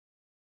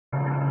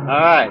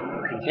Alright,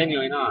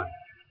 continuing on.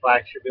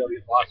 Flag should be able to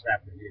get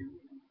Velociraptor here.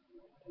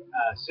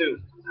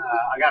 Soon.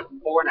 I got 4.5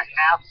 stars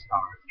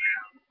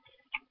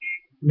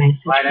now.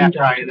 Right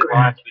after I ended the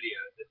last video,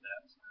 I did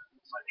that.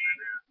 So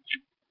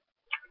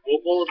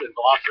Opals and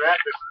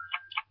Velociraptor.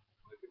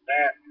 Look at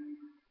that.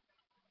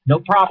 No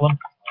problem. I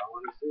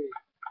want to see.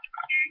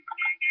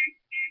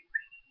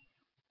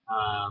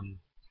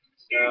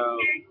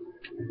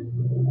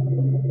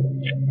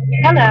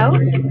 Hello.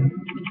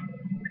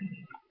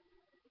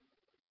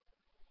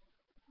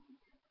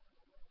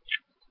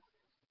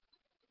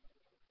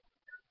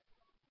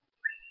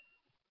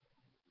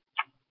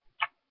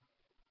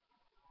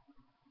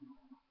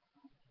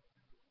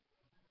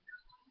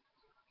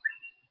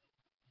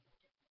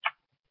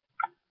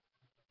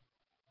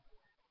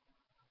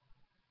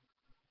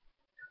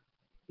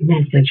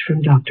 Message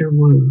from Dr.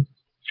 Wu.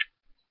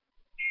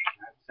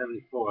 That's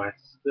 74.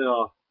 That's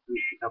still at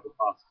least a couple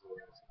possible.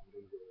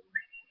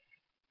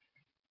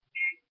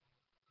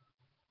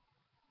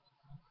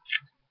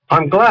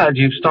 I'm glad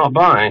you've stopped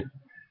by.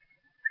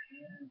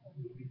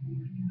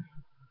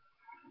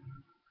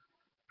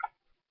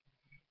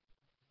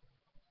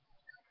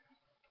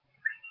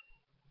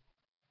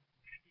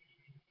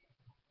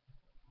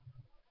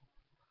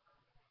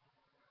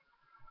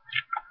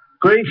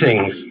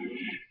 Greetings.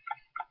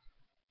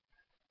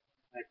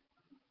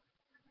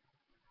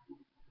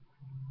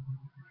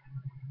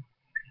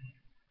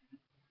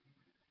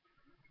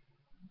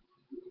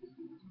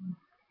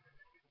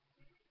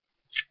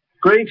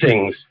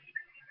 Greetings.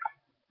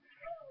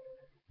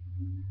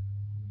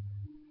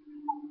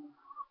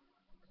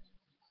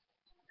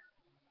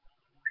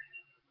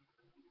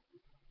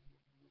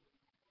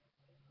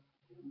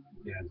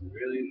 Yeah, I'm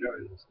really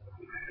enjoying this.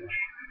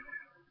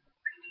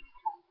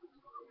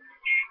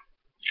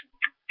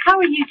 How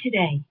are you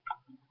today?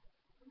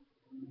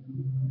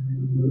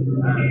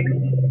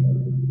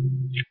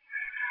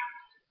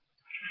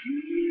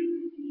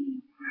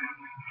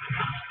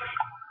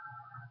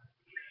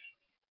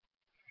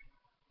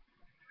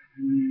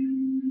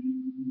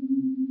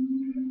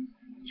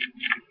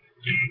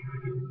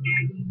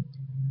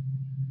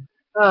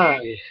 Oh,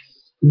 yes.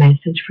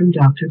 Message from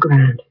Dr.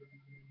 Grant.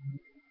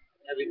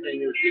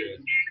 Everything is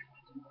good.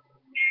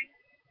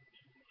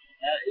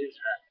 That is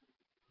right.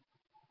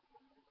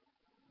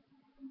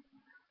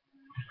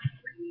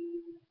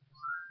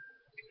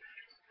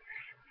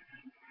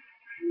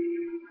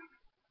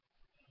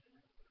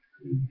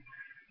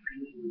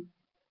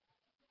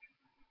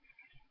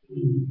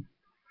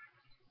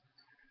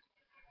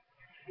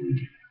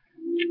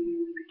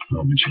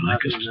 What would you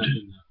like us to do?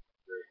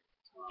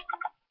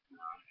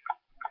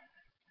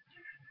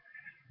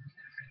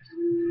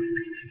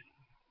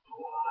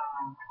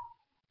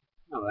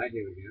 All right,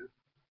 here we go.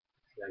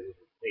 This guy's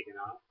just taking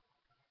off.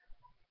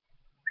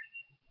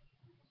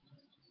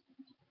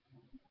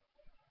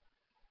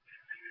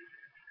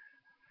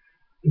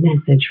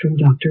 Message from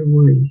Dr.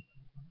 Wu.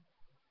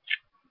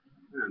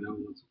 I don't know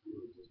what's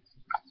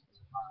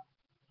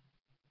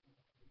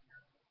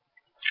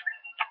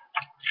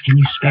Can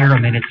you spare a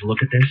minute to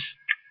look at this?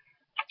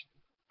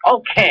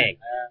 Okay.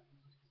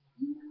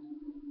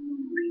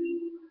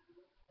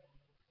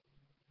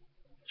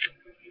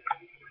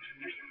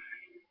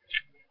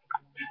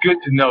 Good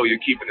to know you're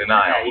keeping an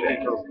eye on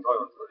things.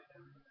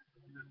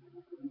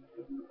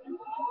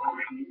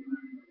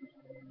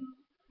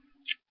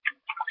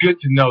 Good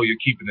to know you're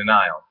keeping an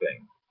eye on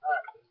things.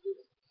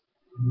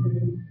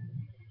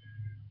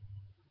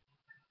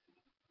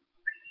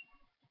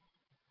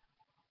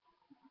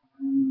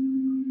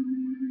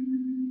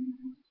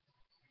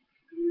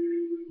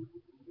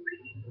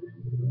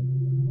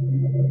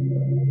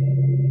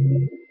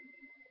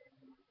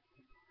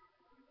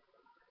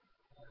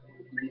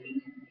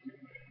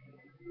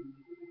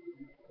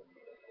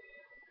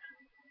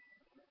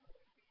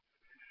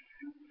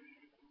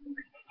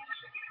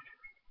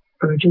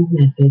 Urgent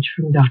message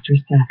from Dr.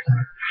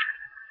 Sattler.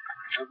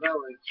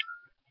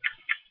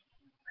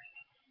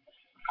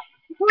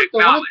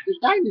 The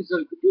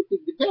dinosaurs predicted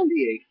the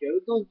bellyache. I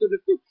was going to the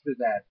fix for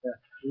that.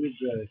 With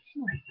the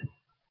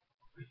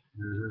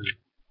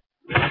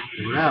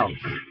Well.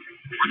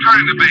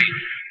 Returning to base.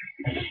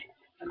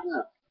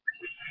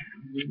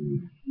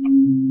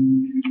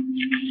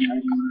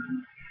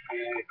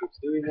 If it's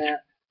doing that,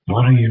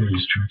 What are your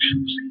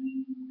instructions?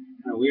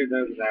 weird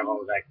though because I have all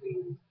the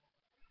vaccines.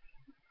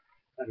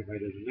 Anyway,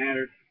 doesn't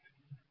matter.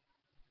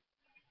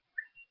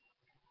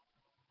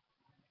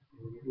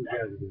 You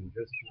guys are doing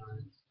just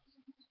fine.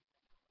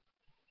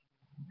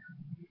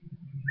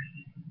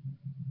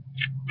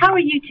 How are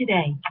you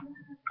today?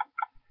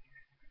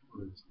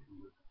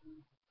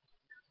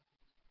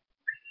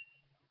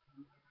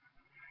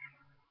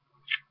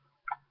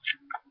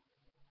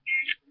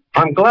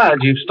 I'm glad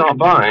you've stopped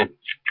by.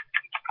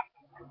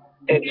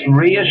 It's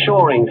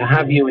reassuring to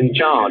have you in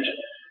charge.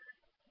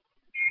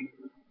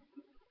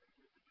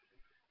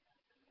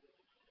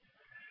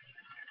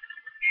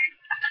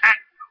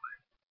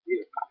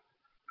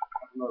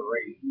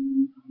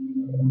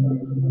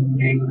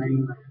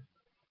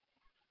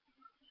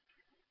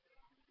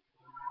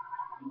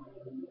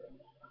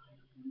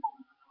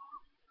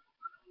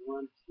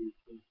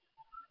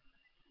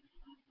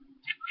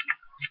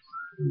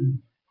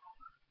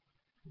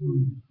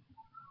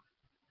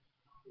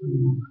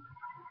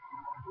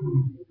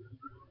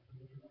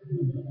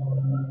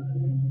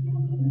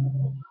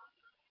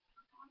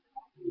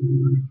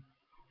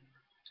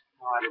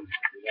 didn't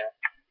do that.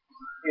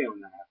 Hey, when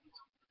that happens.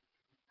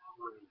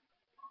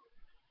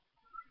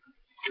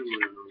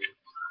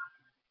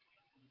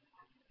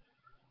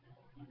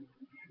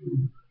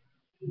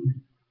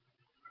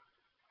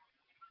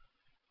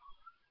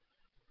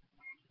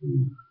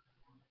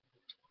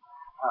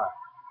 Alright.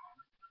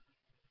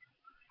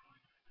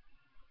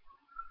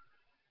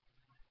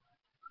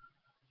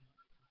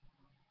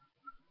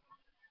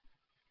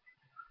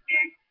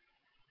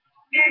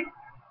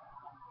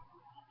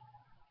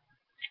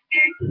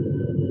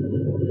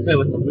 Say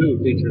what the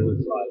move feature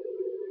looks like.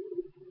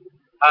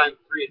 Time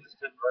freezes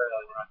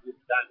temporarily when I move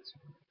the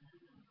dinosaur.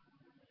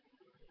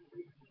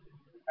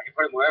 I can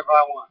put him wherever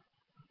I want.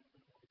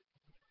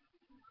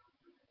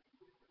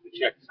 To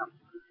check something.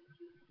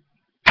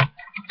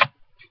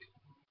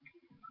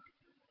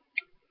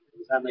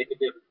 Does that make a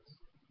difference?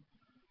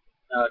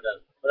 No, it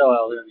doesn't. But oh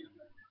well, we don't need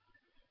that.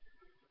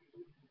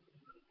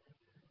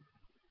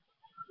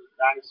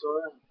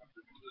 Dinosaur.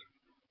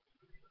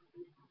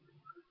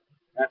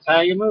 That's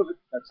how you move it.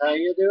 That's how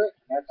you do it.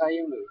 That's how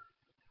you move it.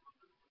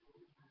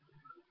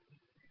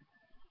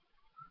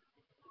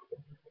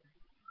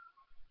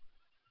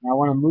 I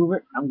want to move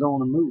it, I'm going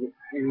to move it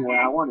anywhere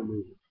I want to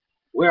move it.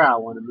 Where I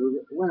want to move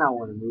it, when I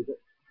want to move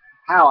it,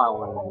 how I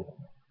want to move it,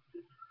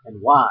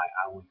 and why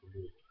I want to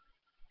move it.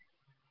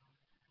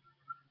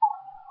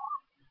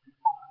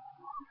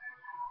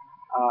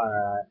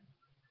 Alright.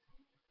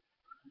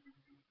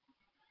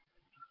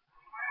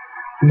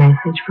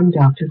 Message from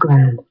Dr.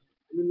 Grand.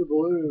 I'm in the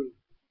balloon.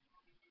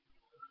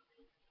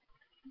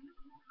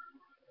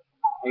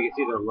 You can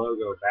see the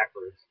logo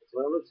backwards. That's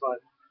what it looks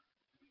like.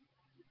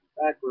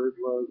 Backwards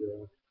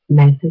logo.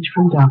 Message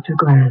from Dr.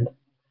 Grand.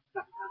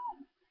 The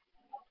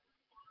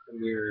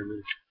mirror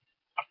image.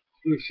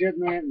 New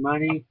shipment,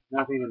 money,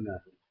 nothing and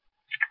nothing.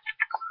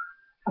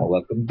 Oh,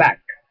 welcome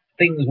back.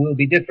 Things will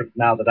be different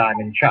now that I'm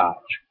in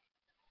charge.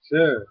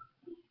 Sure.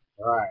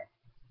 Alright.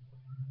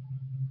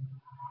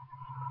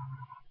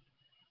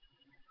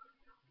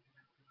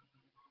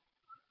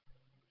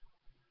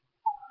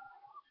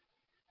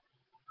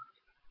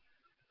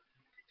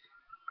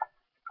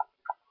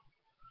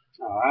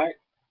 Alright.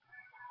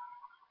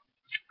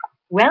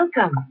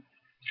 Welcome.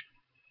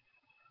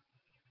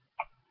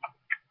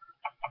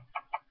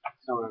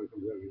 Someone can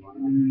do what you want.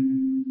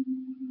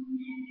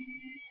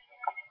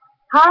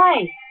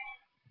 Hi.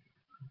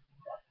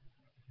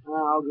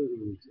 I'll give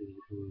him a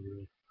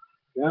chance.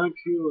 Don't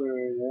you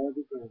worry, they'll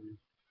be coming.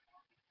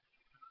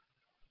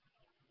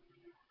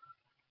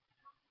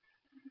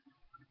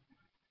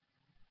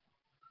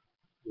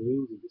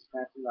 Means of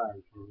dispatching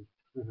lives.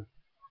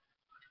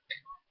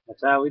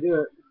 That's how we do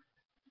it.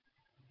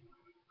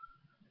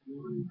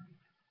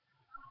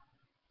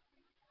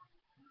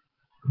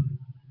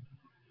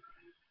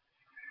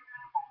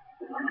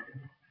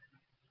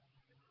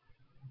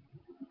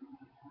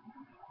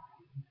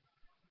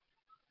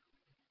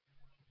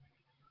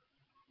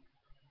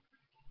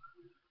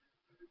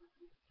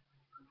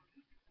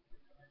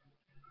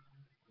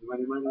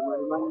 Money, money,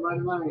 money, money,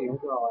 money, money.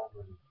 Look at all that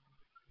money.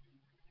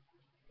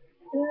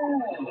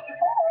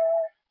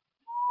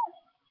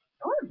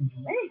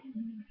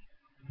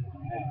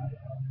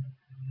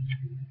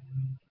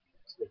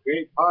 It's a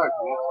great park,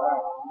 that's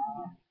right.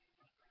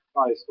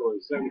 Probably scored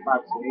 75% 82%.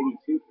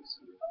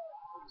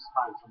 Just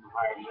find someone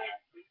higher than that.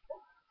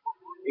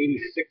 86%.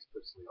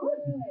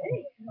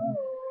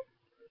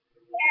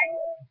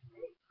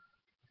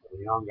 So the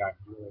young guy.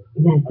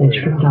 Message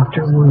from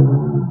Dr. Wu.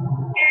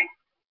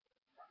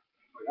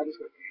 Wait, I just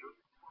went down.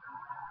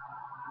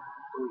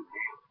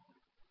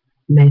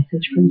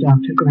 Message from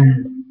Dr.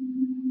 Grand.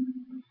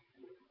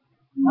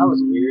 That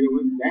was weird. It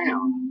went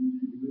down.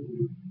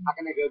 How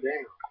can it go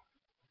down?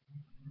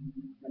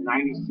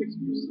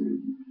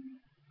 96%.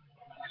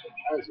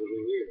 That was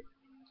really weird.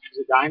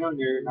 There's a dino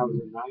near and I was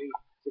at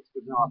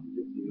 96% off of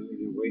 50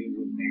 million and waiting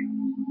went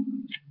down.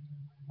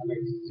 That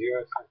makes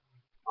zero sense,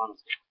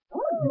 honestly.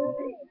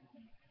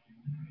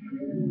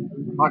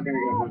 I'm not gonna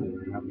go 100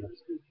 and have enough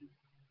speed.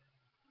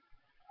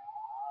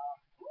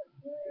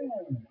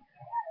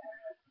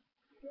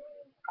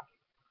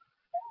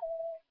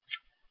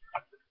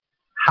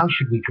 How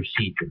should we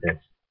proceed with this?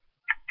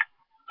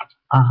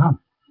 Uh-huh.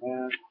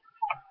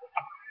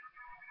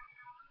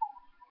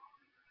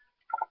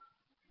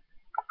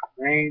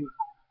 Rain,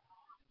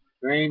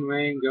 rain,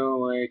 rain, go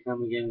away,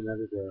 come again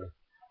another day.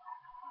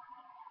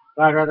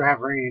 But I'd rather have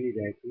rain any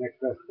day. It's the next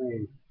best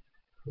thing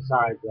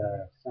besides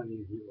sunny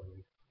and heat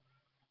wave.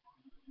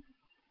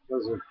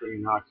 Those are pretty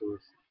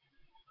innocuous.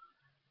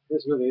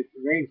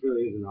 Rain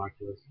really is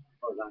innocuous, as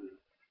far as I know.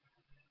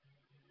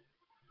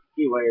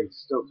 Heat waves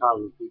still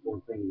causes people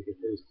and things to get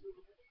used to.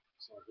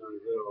 So I'm going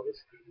to do all this.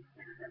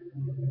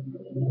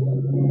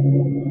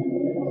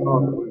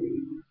 Oh,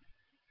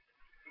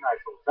 nice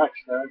little touch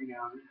though, you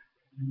know.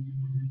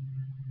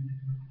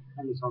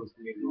 And this one's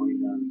going to be annoying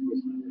down.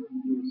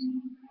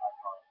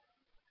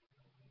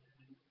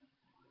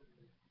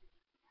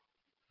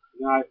 You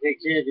know, take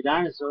care of your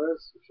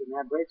dinosaurs. You shouldn't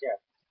have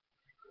breakouts.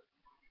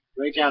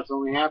 Breakouts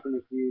only happen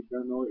if you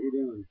don't know what you're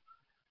doing.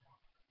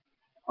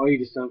 Or you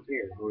just don't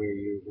care, or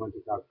you want to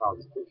talk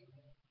politics.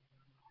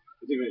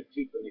 It's even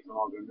cheap when they come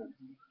all good nuts.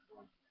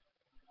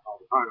 All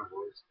the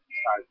carnivores,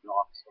 besides the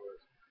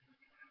officers,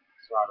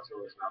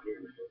 Stratosaurus, and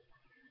Albertosaurus.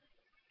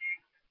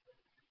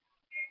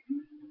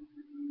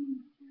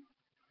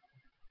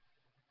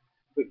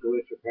 Quick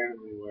glitch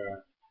apparently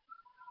where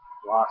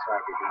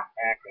Velociraptor can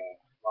attack a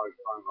large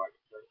carnivore like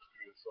a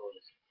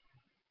Tyrannosaurus.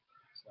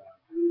 So,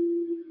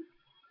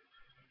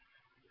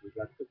 we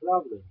got the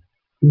problem.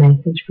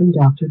 Message from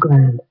Dr.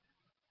 Grant.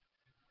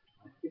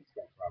 I fix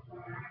that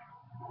problem.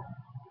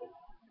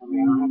 I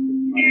mean, I don't have to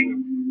drive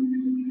it.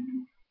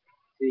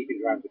 So you can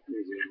drive the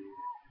cruiser in here.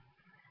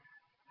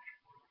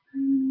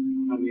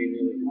 I mean,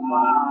 really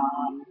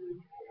combine.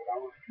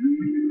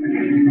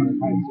 On a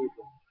tight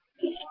circle.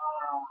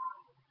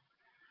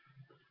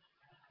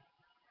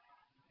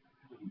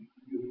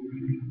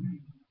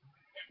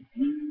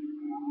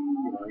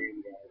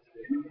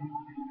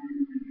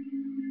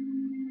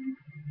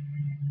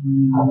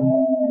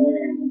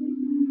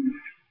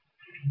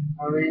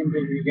 I ran, but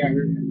you got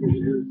hurt because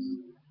it hurts.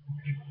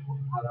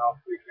 I'd all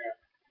freak out.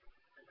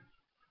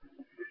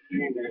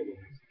 And there it is.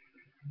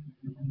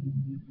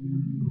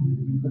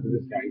 Look at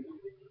this guy.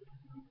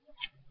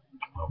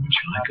 What would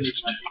you like us to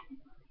do?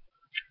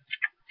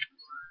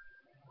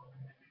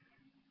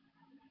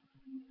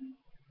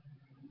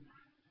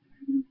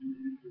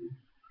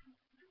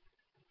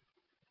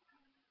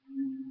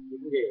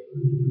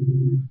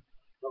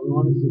 What we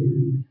want to see.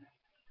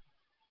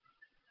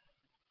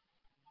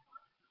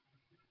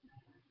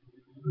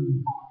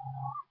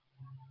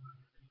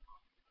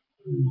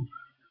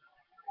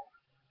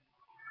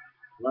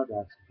 Love to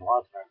have some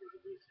velociraptors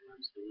in this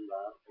time soon, but I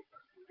don't think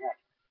that's going to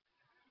happen.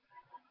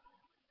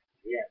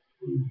 Yeah,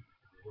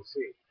 we'll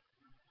see.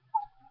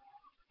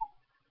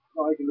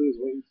 All I can do is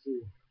wait and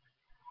see.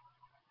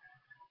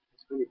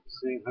 It's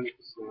 20%, 100%.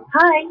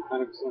 Hi.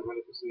 100%,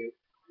 100%.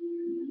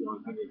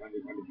 100,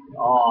 100, 100%.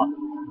 Oh,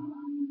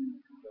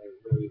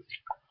 really.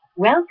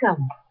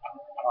 Welcome.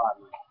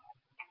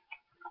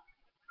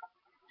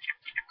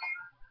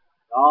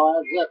 All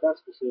adds up,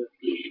 that's for sure.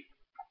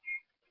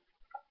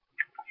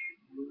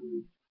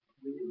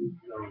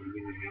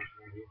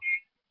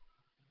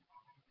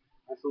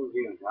 That's what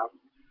we're on top.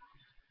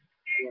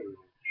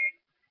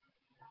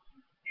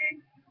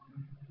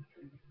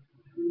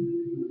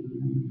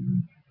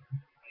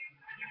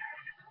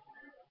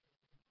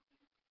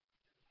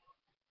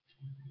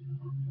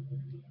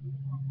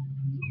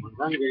 Someone's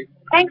hungry.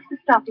 Thanks for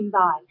stopping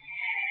by.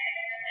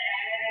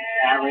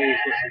 That lady's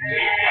just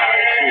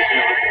she's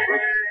never the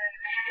books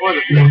or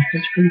the film.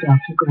 Message from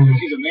Dr. Grant.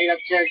 She's a made-up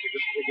character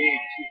just for the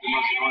game. She's the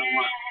most annoying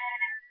one of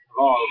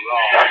all.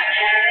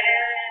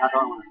 Not the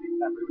only one. I think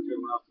that pretty much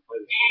everyone else to play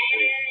this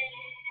game.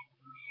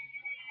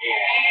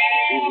 Yeah,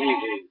 she's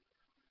easy.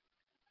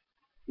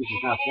 This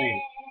is not saying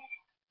it.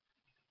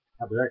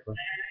 Not directly.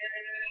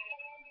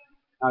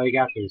 Oh, you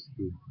got there,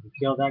 Steve. You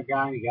killed that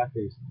guy, you got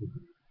there, Steve.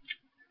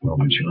 What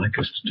would you like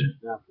us to do?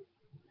 Nothing.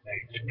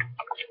 Thanks.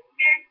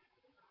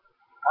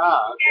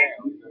 Ah, okay.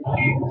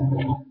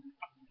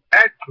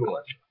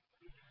 Excellent.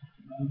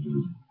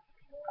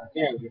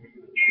 Okay.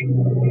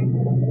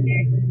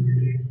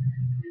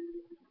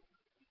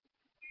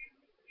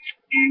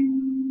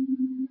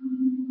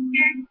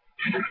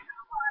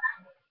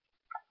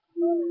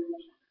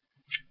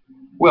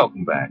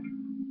 Welcome back.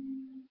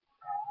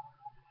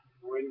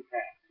 Waiting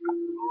pass.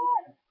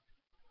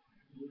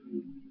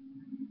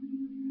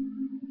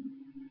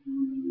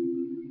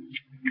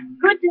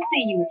 Good to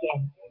see you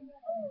again.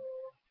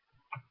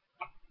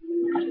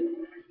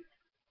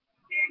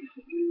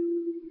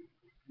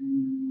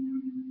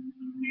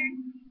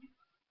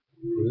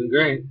 Doing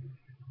great.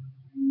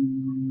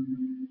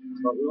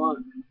 That's what we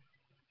want.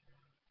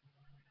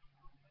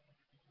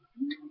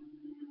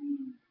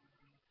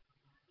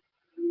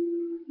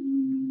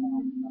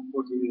 About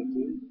 14 minutes in.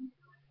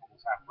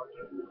 Almost halfway.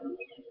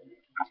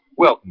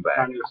 Welcome back.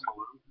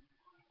 Thunderstorm.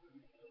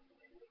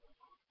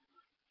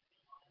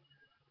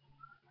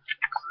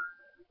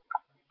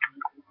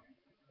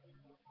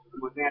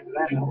 What's after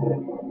that?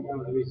 That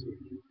was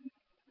research.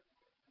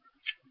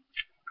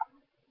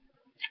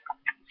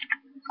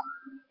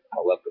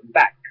 Welcome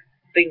back.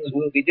 Things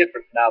will be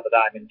different now that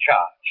I'm in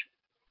charge.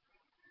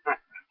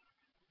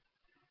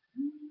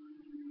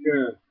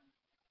 Sure.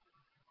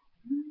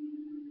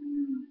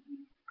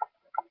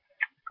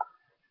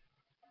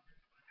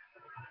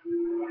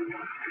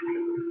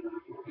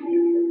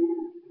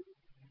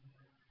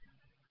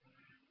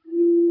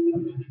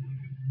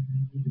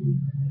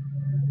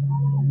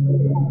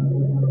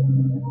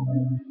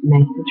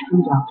 Message from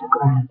Dr.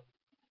 Grant.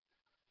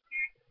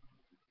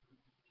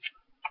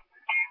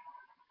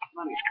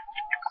 Money.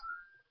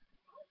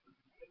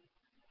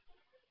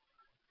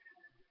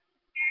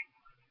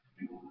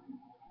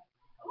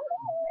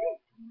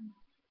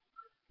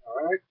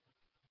 Alright.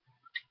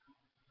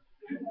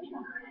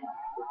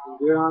 Looking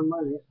good on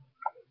money.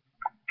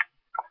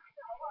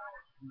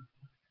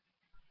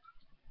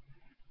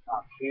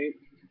 Top shape.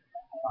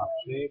 Top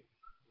shape.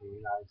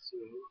 And I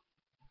assume.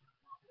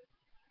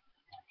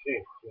 Top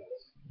shape,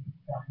 yes.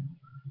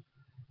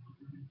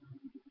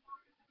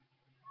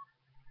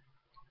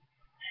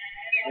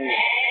 Yeah,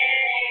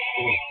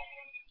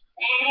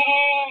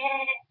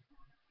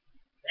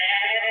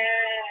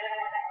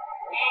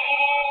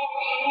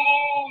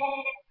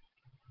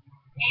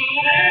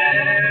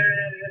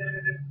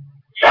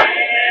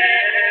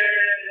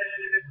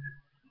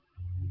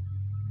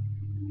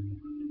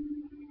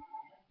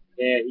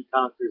 he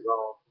conquers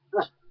all.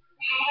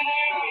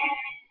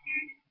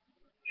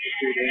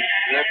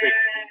 Epic.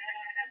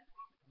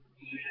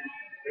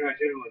 Pretty much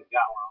everyone's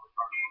got one on the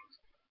carnivores.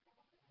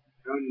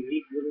 Their own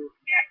unique little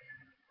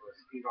or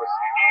indoor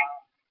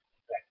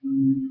effect.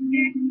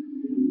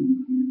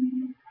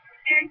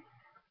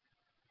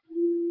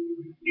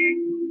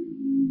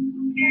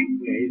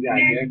 Yeah, he's out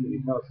there because he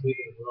fell asleep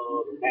in the middle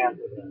of the path of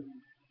the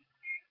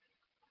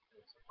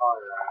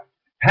safari ride.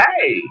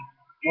 Hey!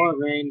 More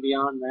rain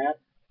beyond that.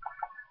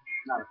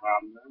 Not a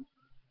problem though.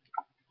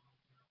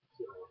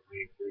 See a little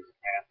rain through the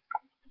path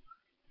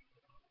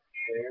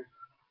there.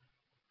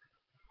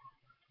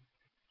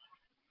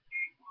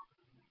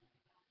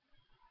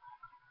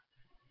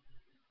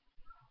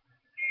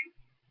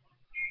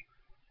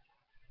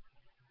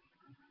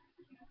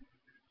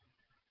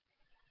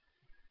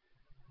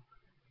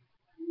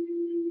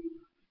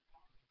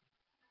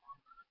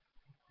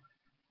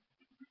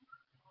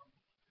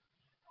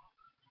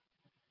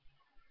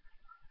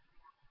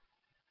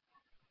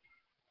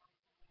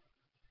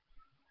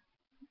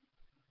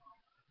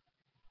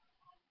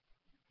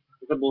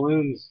 If the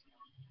balloons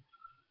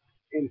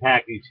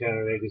impact each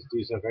other, they just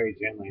do so very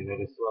gently. They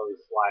just slowly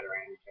slide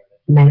around each other.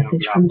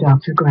 Message from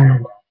Dr.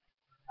 Grant.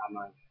 How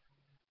much?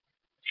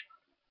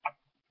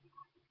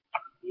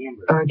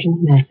 Amber. Urgent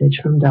message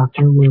from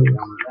Dr. Wu.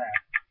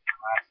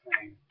 Last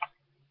thing.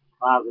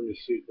 Allows them to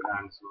shoot the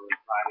dinosaurs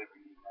if I ever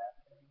need that.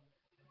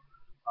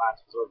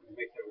 Last resort to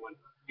make everyone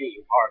hate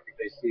your heart if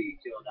they see you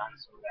kill a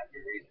dinosaur without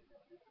your reason.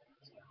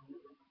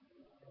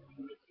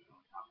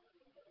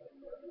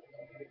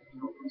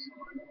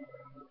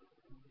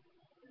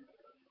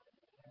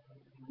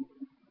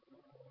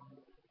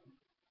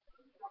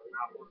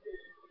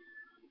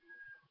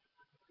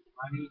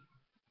 Money,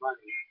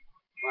 money,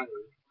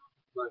 money,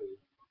 money,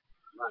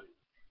 money,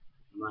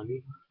 money,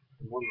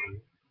 more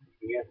money,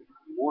 yes,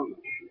 more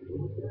money.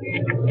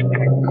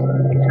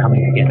 It's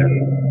coming together.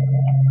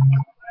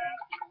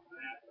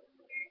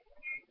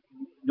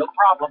 No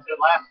problem. The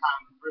last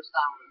time, the first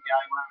time was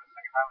Gallimard, the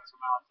second time was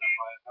somehow it's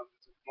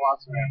a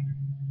velociraptor.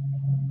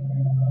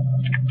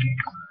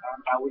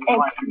 I wouldn't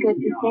quite It's good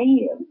to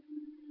see you.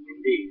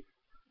 Indeed.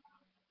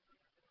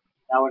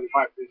 That wouldn't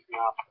quite finish me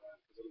off because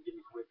it would give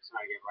me 20%.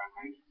 I get around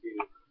 92,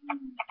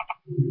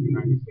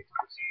 96%.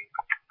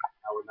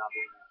 I would not be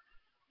enough.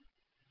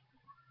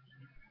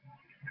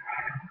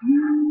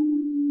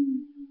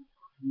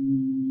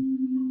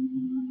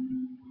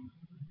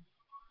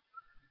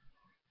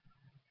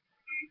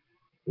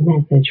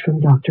 Message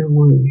from Dr.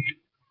 Wu.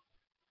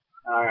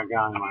 I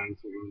got in mind.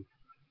 So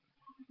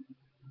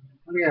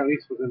I think at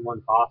least within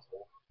one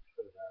possible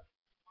for the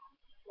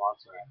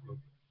velociraptor.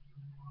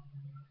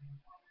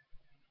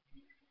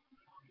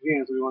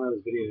 Again, it's one of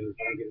those videos. If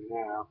I don't get it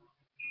now,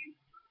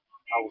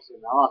 I will send.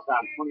 I lost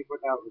out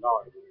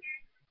 $24,000.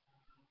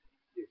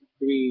 It's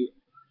 3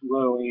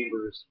 low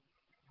ambers.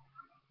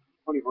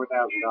 $24,000 if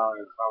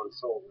I would have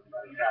sold them,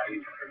 but it's not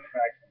easy for a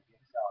fraction. You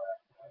can't sell that.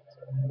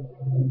 So,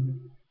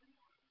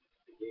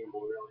 the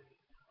gamble really.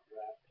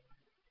 That.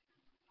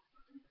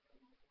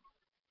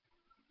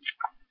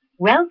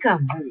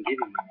 Welcome. I didn't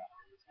give him that.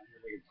 I'm going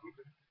to make it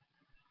cheaper.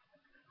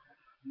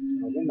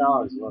 $10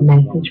 was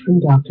Message from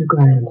Dr.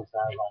 Grant. almost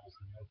out of almost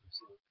no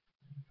percent.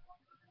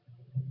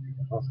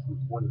 Less than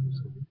 20%.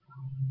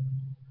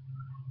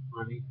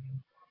 Money.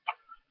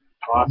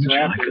 Lots of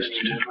after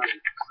money.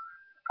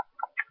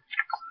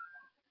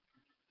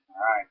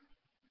 Alright.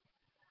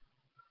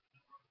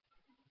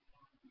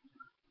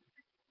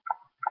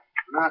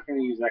 I'm not going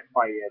to use that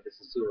quite yet, just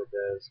to see what it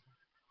does.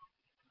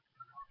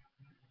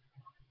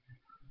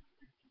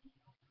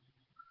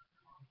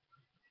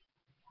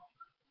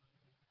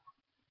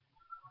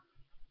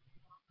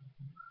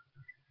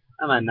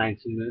 I'm at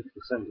 19 minutes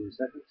and 17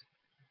 seconds.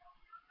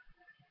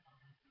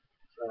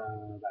 So,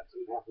 about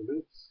 2.5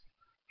 minutes.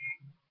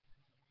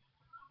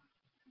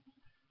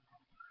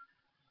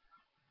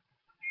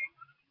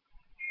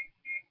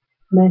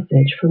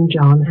 Message from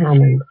John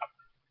Hammond.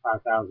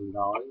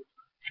 $5,000.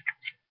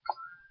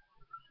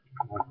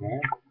 Okay.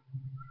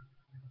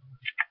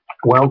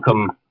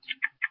 Welcome.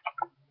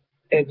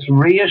 It's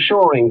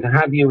reassuring to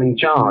have you in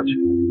charge.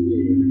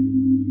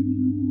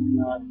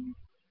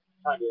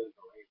 Try to do it.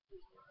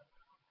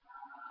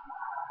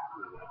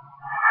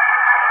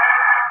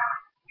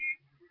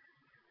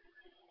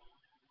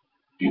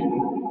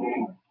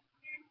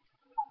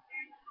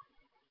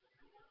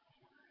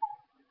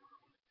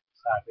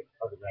 Static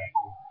photograph.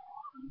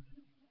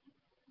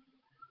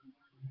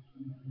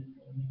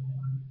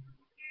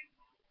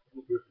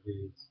 Group of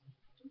these.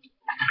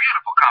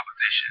 Beautiful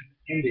composition.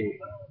 Indeed.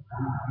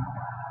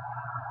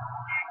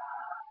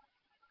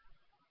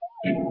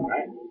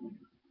 Alright.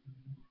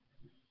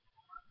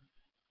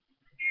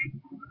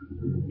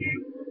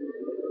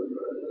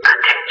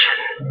 Attention.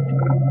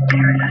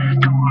 There is a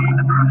storm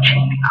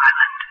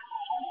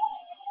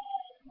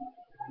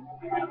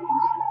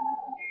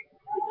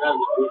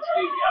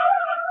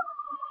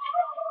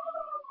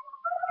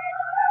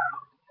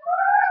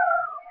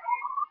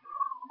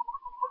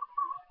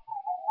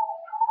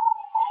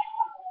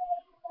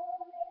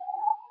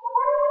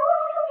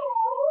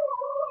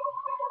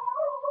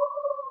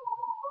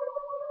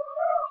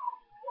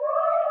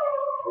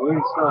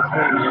can still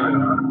stand here.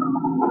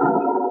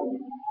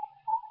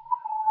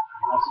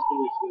 Let's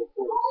finish the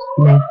course.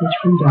 Message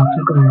from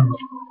Dr. Grant.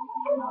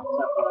 I'll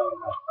separate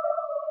them.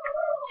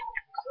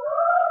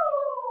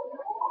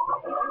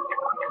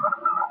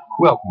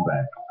 Welcome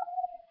back.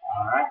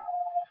 Alright.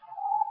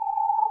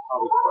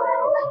 Probably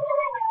crowds.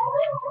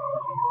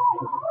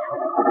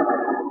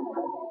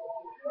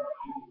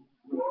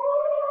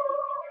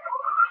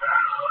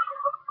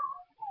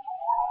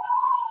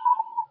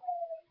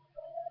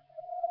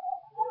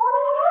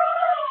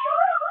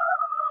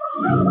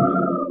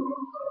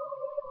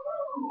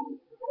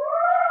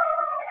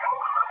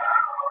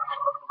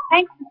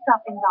 Thanks for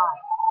stopping by.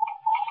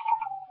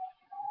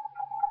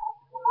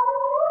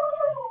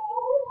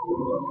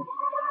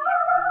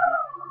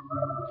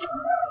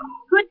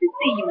 Good to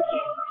see you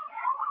again.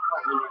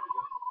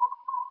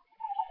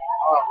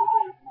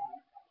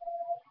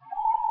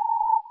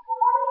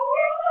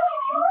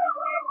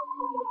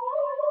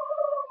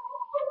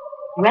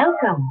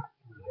 Welcome.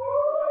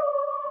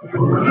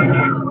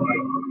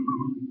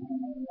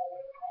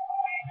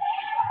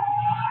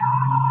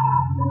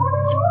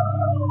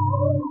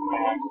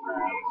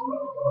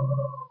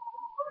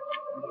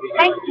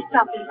 Thanks for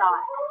stopping by.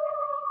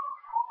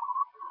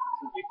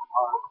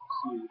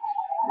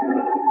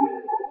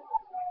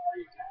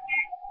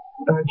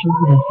 Urgent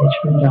message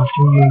from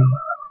Dr. Yu.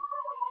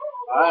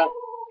 Alright.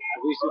 I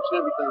researched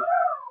everything.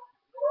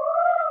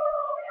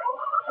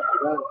 I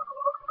got it.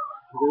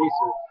 The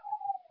research.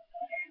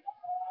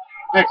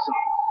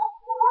 Excellent.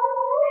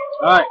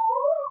 Alright.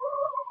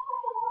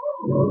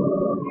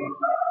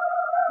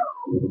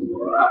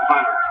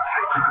 Fine.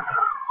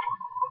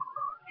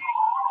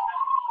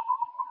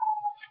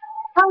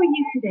 How are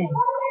you today?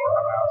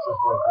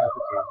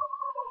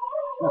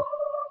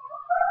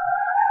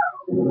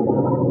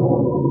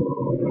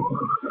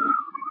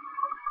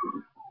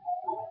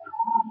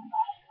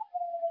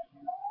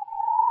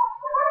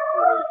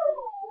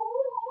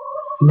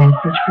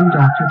 Message from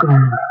Dr.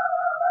 Grant.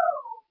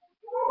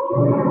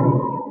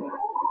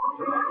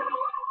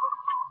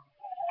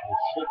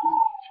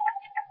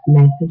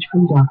 Message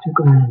from Dr.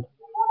 Grant.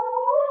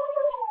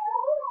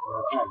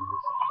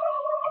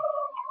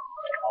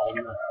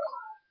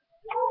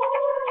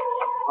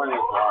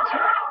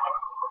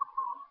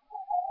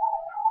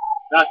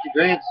 Dr.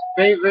 Grant's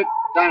favorite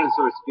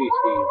dinosaur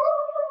species.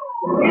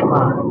 In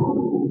line.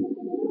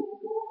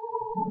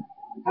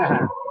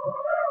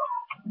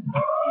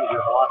 He's a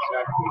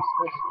velociraptor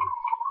specialist.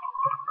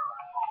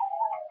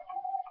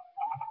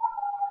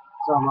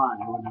 So am I.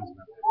 No one knows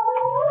about that.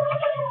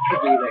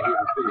 Could be that he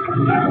was video.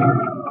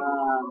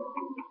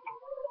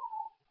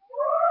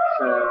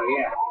 So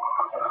yeah,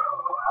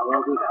 I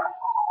will do that.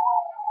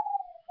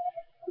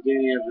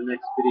 Beginning of the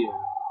next video.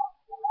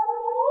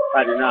 If I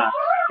do not,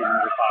 then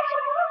another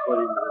possible.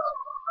 According to this.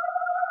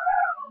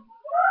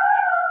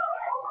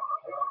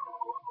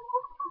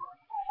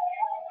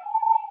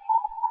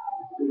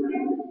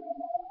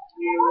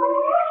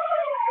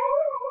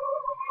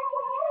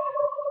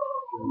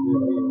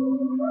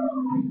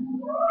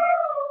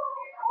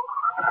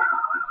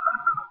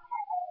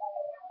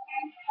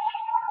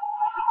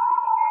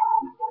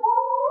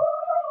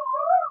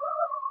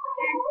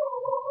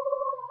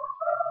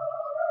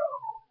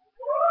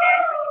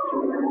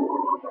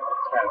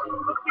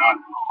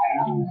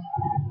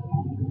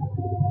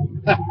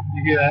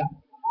 You hear that?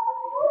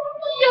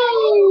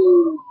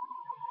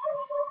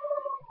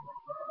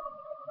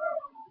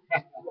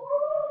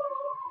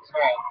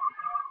 Alright.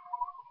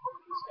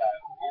 This guy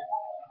over here.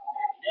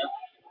 There we go.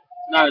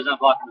 So now he's not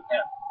blocking the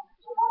path.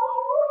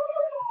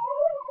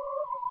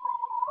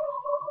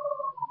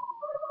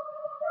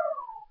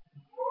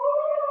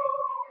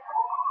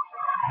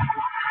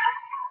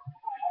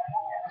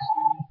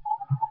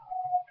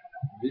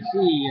 We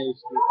see you.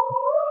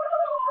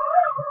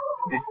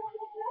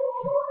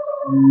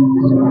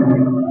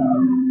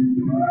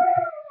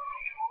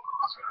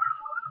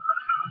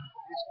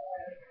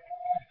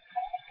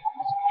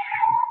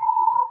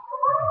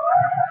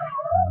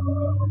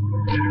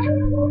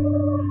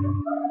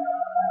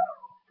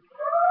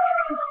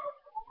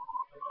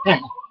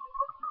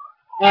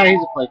 Yeah,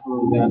 he's a playful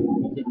little guy.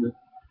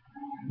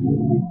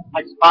 I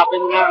just pop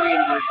in and out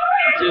and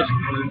just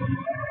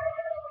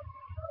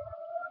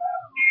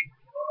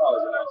that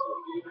was a nice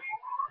little dude.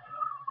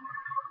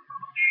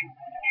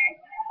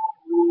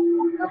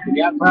 We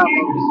got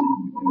problems.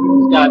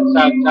 This guy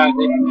decided to try to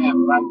take a nap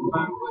right in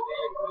front of where the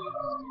egg is.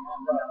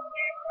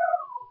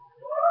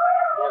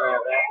 Never have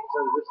that. So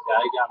this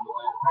guy, he got in the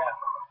way of that.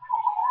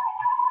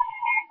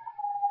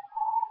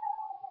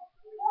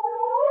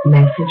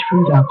 Message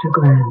from Dr.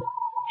 Grant.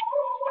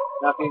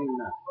 Nothing.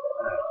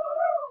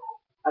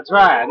 That's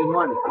right. I didn't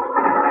want it.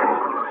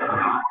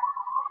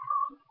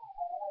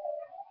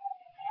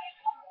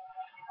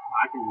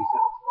 I can reset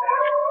this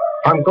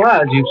path. I'm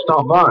glad you've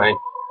stopped by.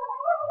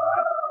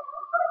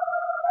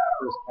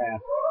 First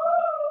path.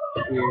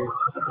 Here.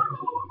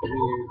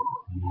 Here.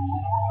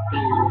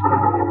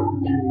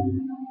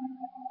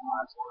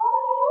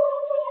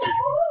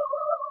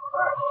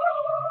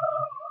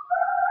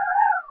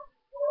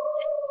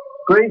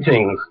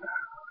 Greetings.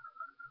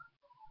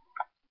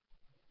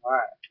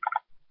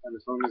 And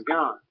this one is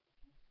gone.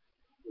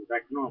 It's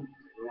back to normal.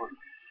 Good one.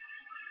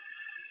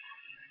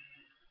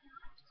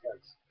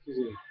 She's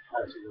in.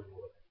 Oh, she's in.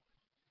 Want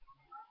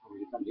to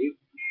get something to eat?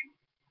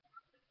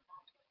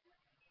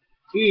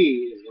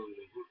 He is going to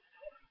be.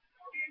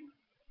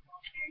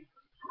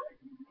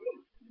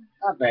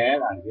 Not bad,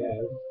 I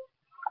guess.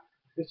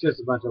 It's just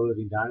a bunch of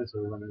living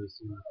dinosaurs I've never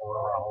seen before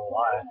our whole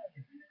life.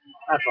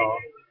 That's all.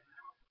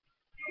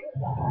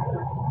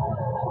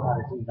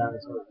 I've seen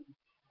dinosaurs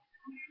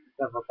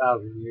several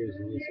thousand years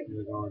and you're sitting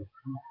there going,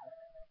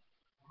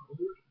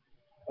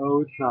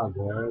 oh, it's not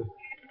good.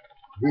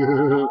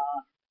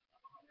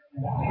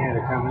 Yeah,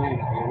 they're coming in.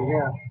 Here we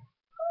go.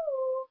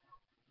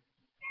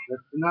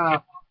 That's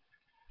enough.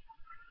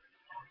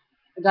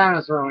 The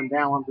dinosaur went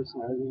down 1%. That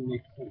didn't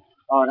make sense.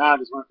 Oh, now it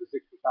just went to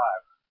 65.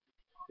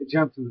 It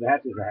jumped from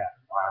that to that.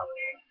 Wow.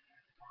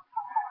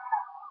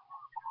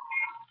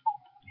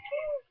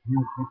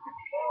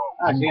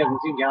 She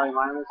hasn't seen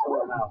Gallimimus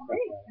or now.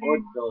 Or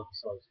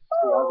Dilophosaurus.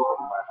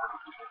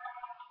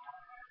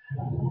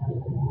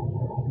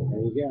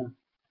 There you go.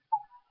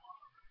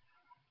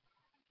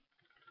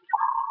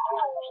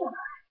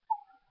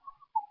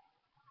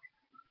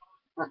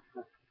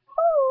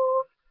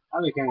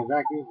 I'll be coming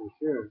back here for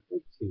sure.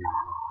 Let's see.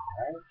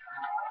 Right?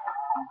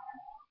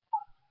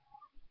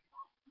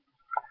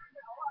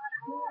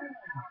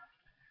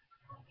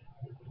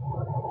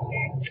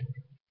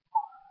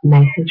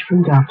 Message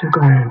from Dr.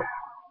 Grant.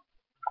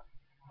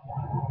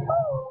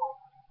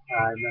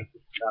 I messed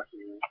with the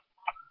document.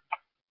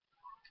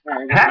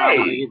 Hey!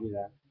 Hey! Give me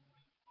that.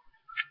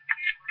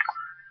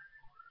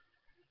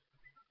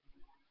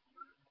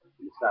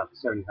 You stop at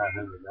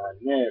 7,500.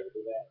 I'd never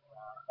do that.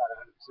 About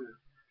 100%.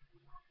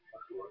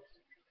 Of course.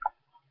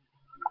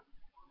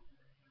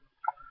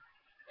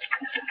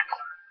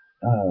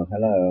 Oh,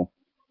 hello.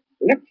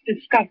 Let's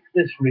discuss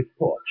this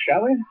report,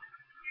 shall we?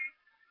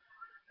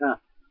 Huh.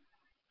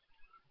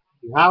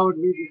 How would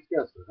we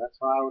discuss it? That's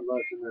what I would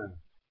love to know.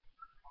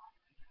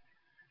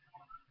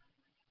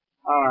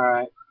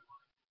 Alright.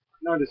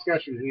 No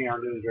discussion here.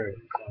 I'm doing great.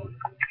 So,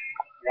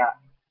 I got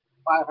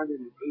 $589,601.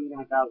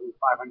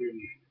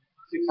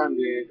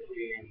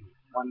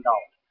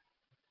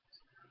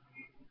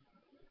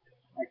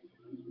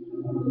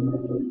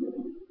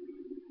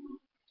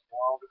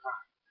 All the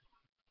time.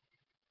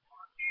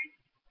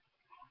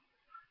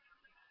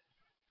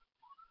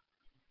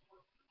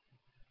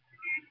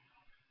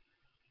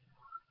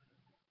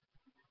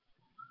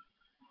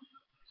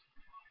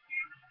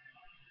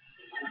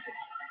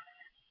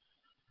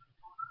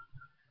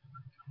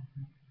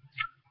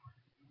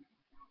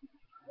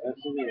 Yes,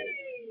 it is.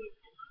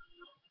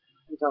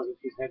 Who tells me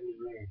she's heading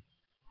in there?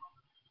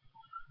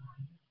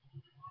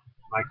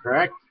 Am I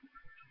correct?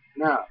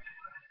 No.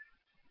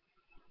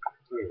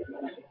 Wait.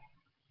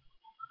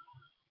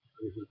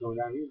 Is it going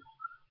down here?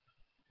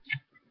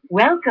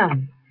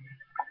 Welcome.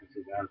 It's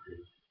down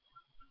here.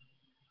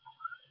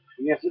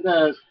 Yes, it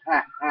does. Ha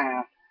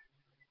ha.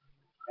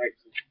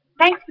 Excellent.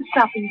 Thanks for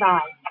stopping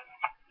by.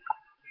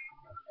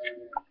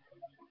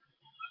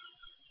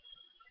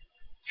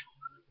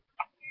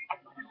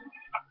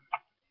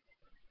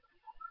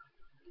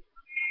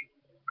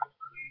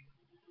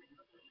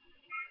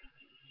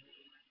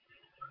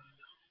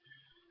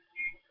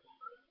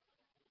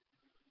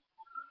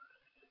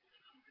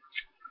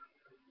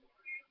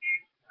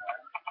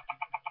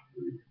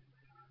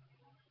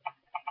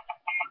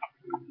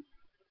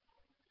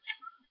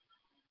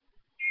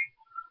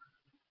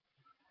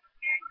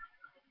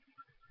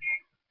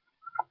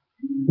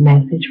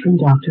 Message from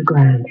Dr.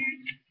 Grant.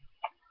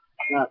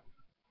 Not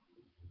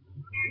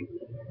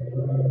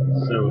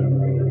so.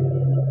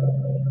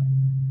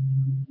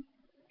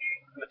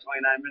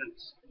 29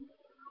 minutes.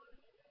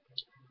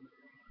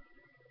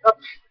 Up.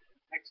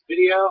 Next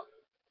video,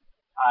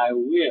 I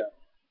will get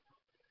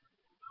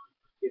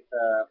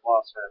the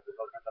boss rep. If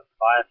I have to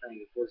buy a thing,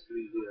 it forces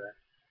me to do that.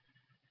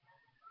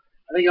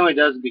 I think it only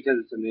does it because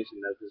it's a mission,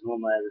 though, because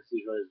normally this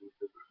usually isn't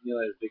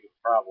nearly as big a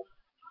problem.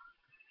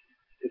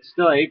 It's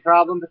still a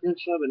problem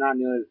potential, but not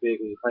nearly as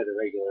big when you play the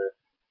regular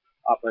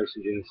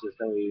Operation Genesis.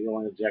 That way, your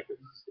only objective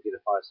is to get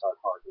a 5-star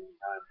card any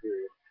time,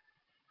 period.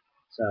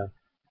 So,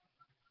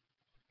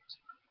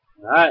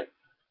 alright.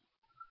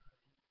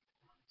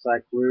 Looks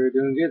like we're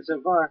doing good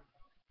so far.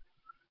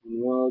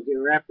 And we'll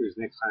get Raptors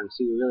next time,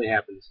 see what really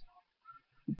happens.